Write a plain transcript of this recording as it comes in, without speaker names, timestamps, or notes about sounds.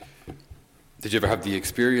Did you ever have the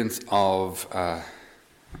experience of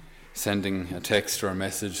sending a text or a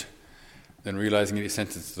message, then realizing that you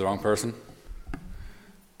sent it to the wrong person,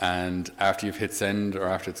 and after you've hit send or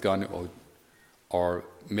after it's gone, or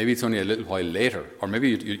maybe it's only a little while later, or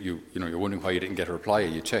maybe you're wondering why you didn't get a reply,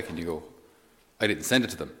 and you check and you go, I didn't send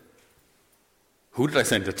it to them. Who did I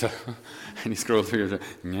send it to? And you scroll through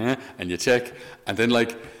and you check, and then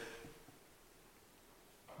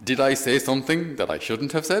did I say something that I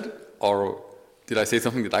shouldn't have said, or did I say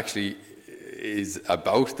something that actually is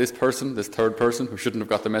about this person, this third person who shouldn't have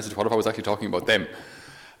got the message? What if I was actually talking about them,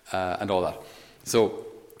 and all that? So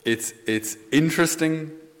it's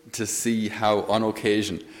interesting to see how on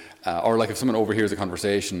occasion, or like if someone overhears a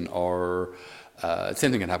conversation, or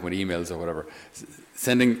same thing can happen with emails or whatever,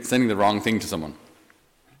 sending the wrong thing to someone,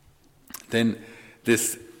 then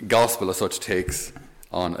this gospel as such takes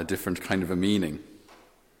on a different kind of a meaning.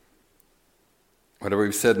 Whatever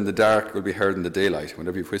we've said in the dark will be heard in the daylight.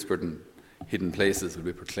 Whatever you've whispered in hidden places will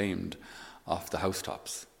be proclaimed off the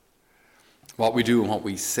housetops. What we do and what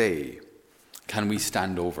we say, can we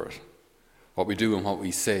stand over it? What we do and what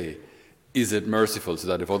we say, is it merciful so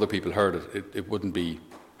that if other people heard it, it wouldn't be...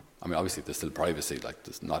 I mean, obviously there's still privacy,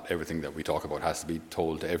 not everything that we talk about has to be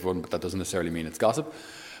told to everyone, but that doesn't necessarily mean it's gossip.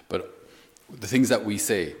 But the things that we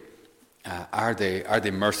say, are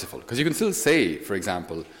they merciful? Because you can still say, for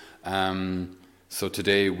example, so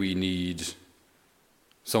today we need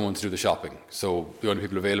someone to do the shopping. So the only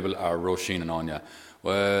people available are Roisin and Anya.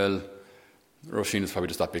 Well, Roisin is probably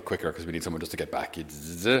just that bit quicker because we need someone just to get back.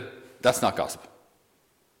 That's not gossip.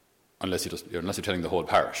 Unless you're telling the whole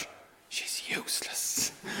parish, she's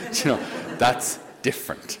useless. That's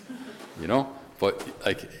different. But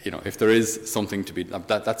if there is something to be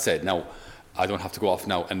that said, now I don't have to go off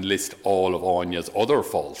now and list all of Anya's other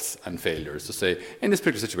faults and failures to say, in this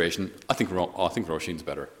particular situation, I think Roisin's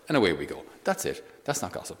better, and away we go. That's it. That's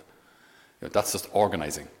not gossip. That's just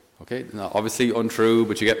organising. Okay? Now, obviously untrue,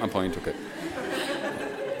 but you get my point. Okay.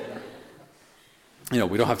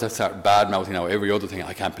 We don't have to start bad-mouthing now every other thing.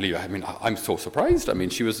 I can't believe it. I mean, I'm so surprised. I mean,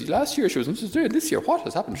 last year she was this year. What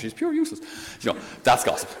has happened? She's pure useless. That's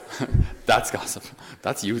gossip. That's gossip.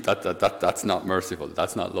 That's you. That's not merciful.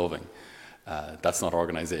 That's not loving. That's not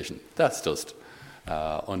organisation. That's just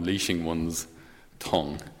unleashing one's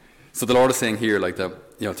tongue. So the Lord is saying here,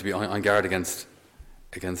 to be on guard against.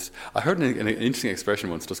 I heard an interesting expression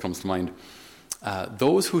once, just comes to mind.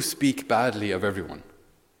 Those who speak badly of everyone,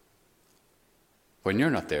 when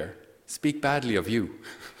you're not there, speak badly of you.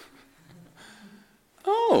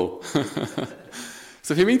 Oh.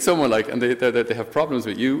 So if you meet someone and they have problems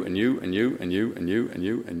with you and you and you and you and you and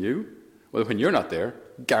you and you, well, when you're not there,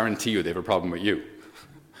 guarantee you they have a problem with you.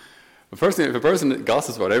 If a person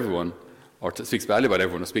gossips about everyone, or speaks badly about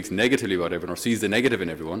everyone, or speaks negatively about everyone, or sees the negative in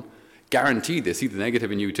everyone, guaranteed they see the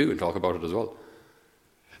negative in you too and talk about it as well.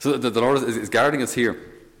 So the Lord is guarding us here,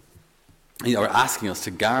 or asking us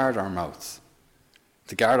to guard our mouths.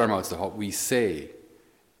 To guard our mouths, that what we say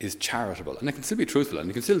is charitable. And it can still be truthful, and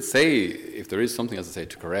you can still say, if there is something, as I say,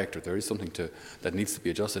 to correct, or if there is something that needs to be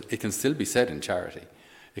adjusted, it can still be said in charity.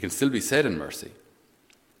 It can still be said in mercy.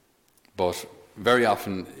 But very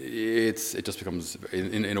often it just becomes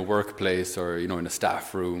in a workplace, or in a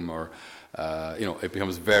staff room, or it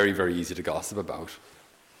becomes very, very easy to gossip about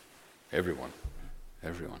everyone.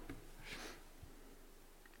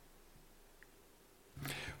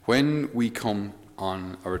 When we come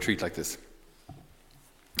on a retreat like this,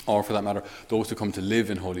 or for that matter, those who come to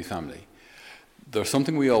live in Holy Family, there's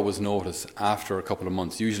something we always notice after a couple of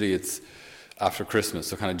months. Usually it's after Christmas,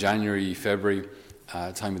 so kind of January, February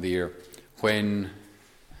time of the year, when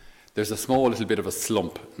there's a small little bit of a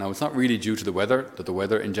slump. Now, it's not really due to the weather, that the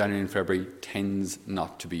weather in January and February tends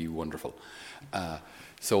not to be wonderful. But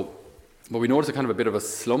we notice a kind of a bit of a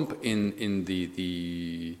slump in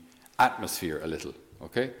the atmosphere a little,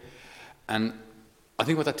 okay? And I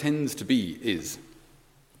think what that tends to be is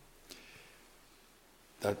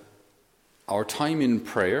that our time in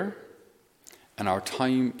prayer and our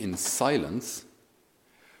time in silence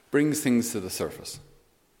brings things to the surface.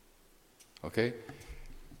 Okay?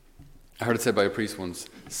 I heard it said by a priest once,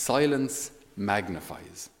 silence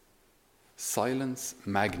magnifies. Silence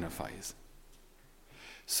magnifies.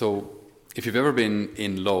 So if you've ever been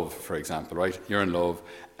in love, for example, right? You're in love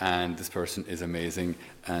and this person is amazing,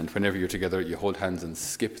 and whenever you're together you hold hands and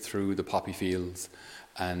skip through the poppy fields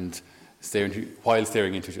and while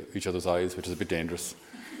staring into each other's eyes, which is a bit dangerous.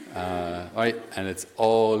 Right? And it's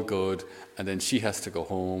all good, and then she has to go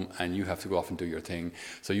home and you have to go off and do your thing.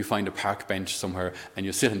 So you find a park bench somewhere and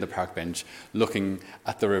you sit on the park bench looking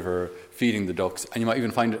at the river, feeding the ducks, and you might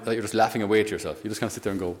even find that you're just laughing away to yourself. You just kind of sit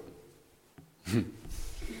there and go,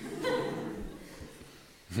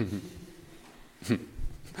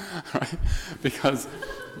 Right? Because,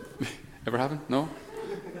 ever happened? No?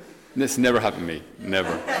 This never happened to me.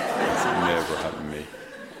 Never. It's never happened to me.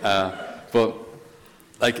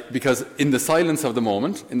 But, because in the silence of the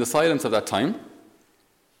moment, in the silence of that time,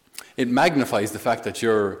 it magnifies the fact that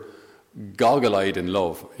you're goggle-eyed in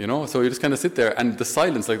love, So you just kind of sit there, and the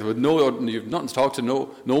silence, with you've nothing to talk to, no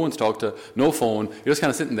one's to talk to, no phone. You're just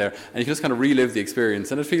kind of sitting there, and you can just kind of relive the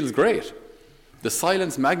experience, and it feels great. The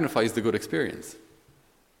silence magnifies the good experience.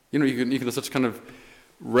 You can just such kind of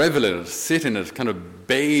revel in it, sit in it, kind of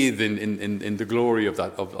bathe in the glory of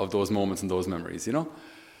that of those moments and those memories.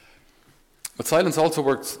 But silence also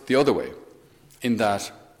works the other way, in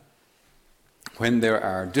that when there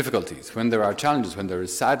are difficulties, when there are challenges, when there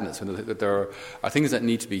is sadness, when there are things that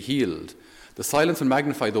need to be healed, the silence will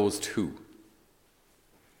magnify those too.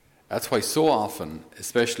 That's why so often,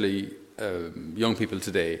 especially young people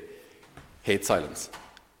today, hate silence.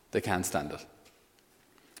 They can't stand it.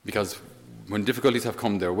 Because when difficulties have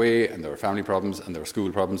come their way, and there are family problems, and there are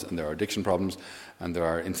school problems, and there are addiction problems, and there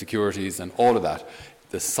are insecurities, and all of that,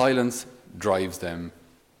 the silence drives them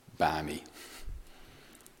balmy.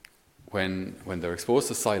 When they're exposed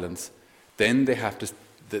to silence, then they have to,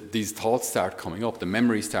 these thoughts start coming up, the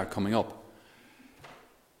memories start coming up.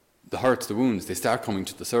 The hurts, the wounds, they start coming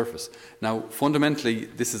to the surface. Now, fundamentally,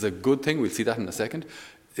 this is a good thing. We'll see that in a second.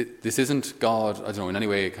 This isn't God, in any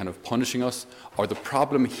way kind of punishing us, or the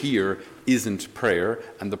problem here isn't prayer,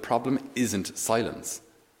 and the problem isn't silence.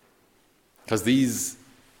 Because these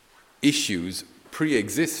issues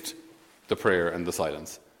pre-exist the prayer and the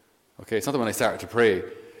silence. Okay, it's not that when I started to pray,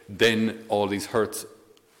 then all these hurts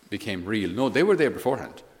became real. No, they were there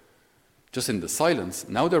beforehand. Just in the silence,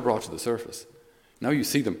 now they're brought to the surface. Now you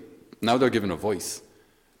see them. Now they're given a voice.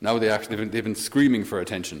 Now they've been screaming for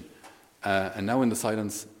attention. And now in the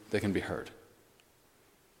silence, they can be heard.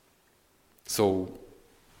 So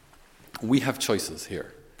we have choices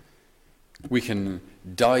here. We can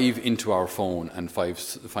dive into our phone and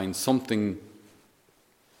find something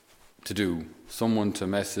to do, someone to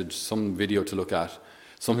message, some video to look at,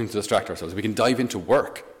 something to distract ourselves. We can dive into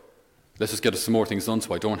work. Let's just get some more things done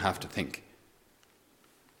so I don't have to think.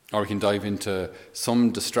 Or we can dive into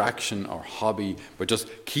some distraction or hobby, but just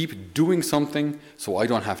keep doing something so I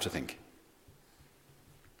don't have to think.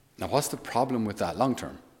 Now, what's the problem with that long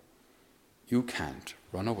term? You can't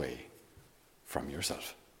run away from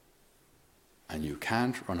yourself. And you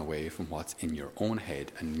can't run away from what's in your own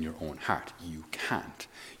head and in your own heart. You can't.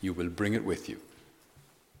 You will bring it with you.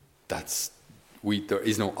 There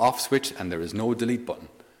is no off switch and there is no delete button.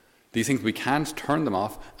 These things, we can't turn them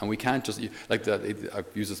off, and we can't just, I've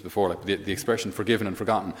used this before, the expression forgiven and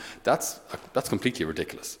forgotten. That's completely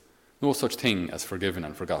ridiculous. No such thing as forgiven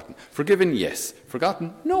and forgotten. Forgiven, yes.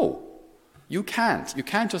 Forgotten, no. You can't. You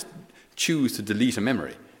can't just choose to delete a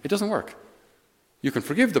memory. It doesn't work. You can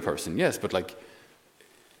forgive the person, yes, but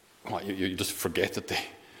you just forget that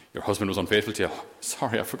your husband was unfaithful to you. Oh,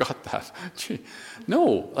 sorry, I forgot that.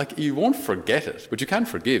 No, you won't forget it, but you can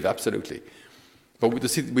forgive, absolutely. But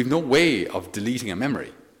we've no way of deleting a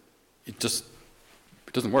memory. It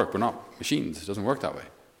doesn't work. We're not machines. It doesn't work that way.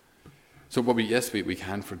 So we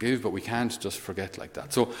can forgive, but we can't just forget like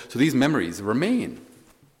that. So these memories remain.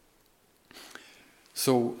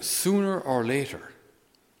 So sooner or later,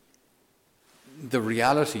 the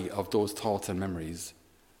reality of those thoughts and memories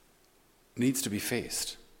needs to be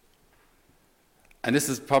faced. And this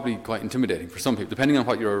is probably quite intimidating for some people, depending on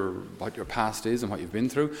what your past is and what you've been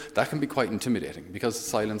through. That can be quite intimidating because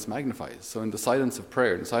silence magnifies. So in the silence of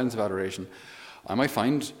prayer, in the silence of adoration, I might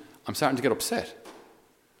find I'm starting to get upset,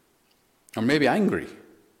 or maybe angry,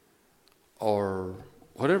 or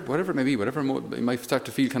whatever it may be. You might start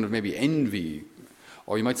to feel kind of maybe envy,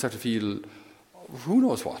 or you might start to feel who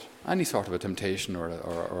knows what, any sort of a temptation or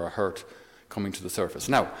a hurt coming to the surface.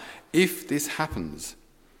 Now, if this happens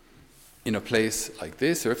in a place like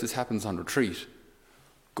this, or if this happens on retreat,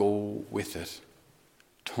 go with it.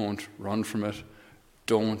 Don't run from it.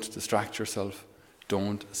 Don't distract yourself.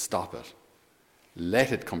 Don't stop it.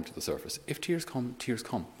 Let it come to the surface. If tears come, tears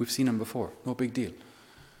come. We've seen them before. No big deal.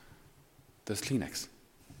 There's Kleenex.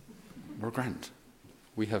 We're grand.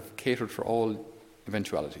 We have catered for all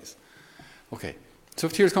eventualities. Okay, so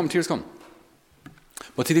if tears come, tears come.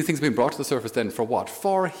 But see, these things being brought to the surface then for what?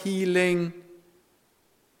 For healing.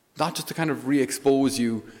 Not just to kind of re-expose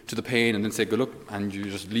you to the pain and then say, good luck, and you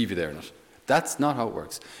just leave you there in it. That's not how it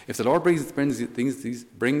works. If the Lord brings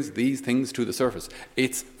these things to the surface,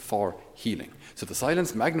 it's for healing. So the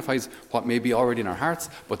silence magnifies what may be already in our hearts,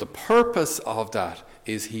 but the purpose of that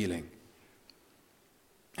is healing.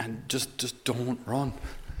 And just don't run.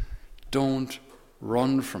 Don't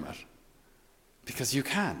run from it. Because you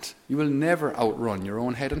can't. You will never outrun your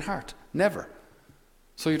own head and heart. Never.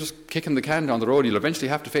 So you're just kicking the can down the road. You'll eventually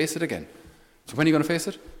have to face it again. So when are you going to face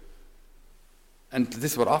it? And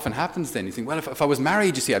this is what often happens then. You think, well, if I was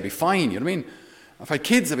married, you see, I'd be fine. You know what I mean? If I had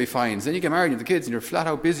kids, I'd be fine. So then you get married, you have the kids, and you're flat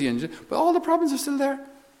out busy. But all the problems are still there.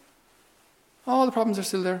 All the problems are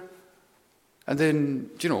still there. And then,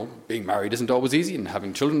 being married isn't always easy, and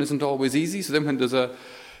having children isn't always easy. So then when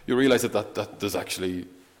you realize that there's actually,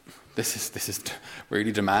 this is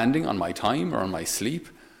really demanding on my time or on my sleep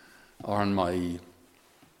or on my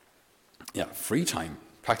free time,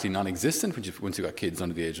 practically non-existent once you've got kids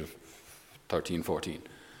under the age of 13, 14.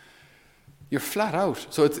 You're flat out.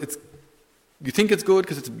 So it's you think it's good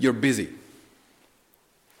because you're busy.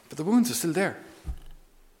 But the wounds are still there.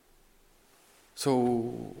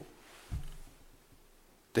 So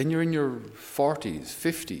then you're in your 40s,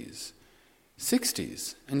 50s,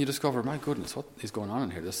 60s, and you discover, my goodness, what is going on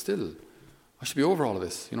in here? I should be over all of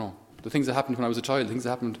this. The things that happened when I was a child, things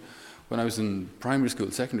that happened when I was in primary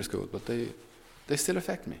school, secondary school, but they still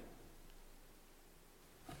affect me.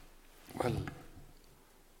 Well,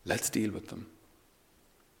 let's deal with them.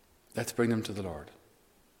 Let's bring them to the Lord.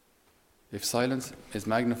 If silence is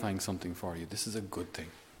magnifying something for you, this is a good thing.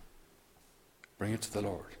 Bring it to the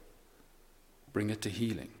Lord. Bring it to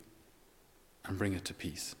healing. And bring it to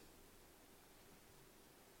peace.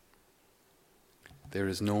 There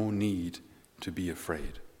is no need to be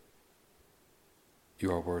afraid.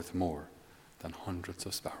 You are worth more than hundreds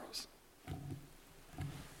of sparrows.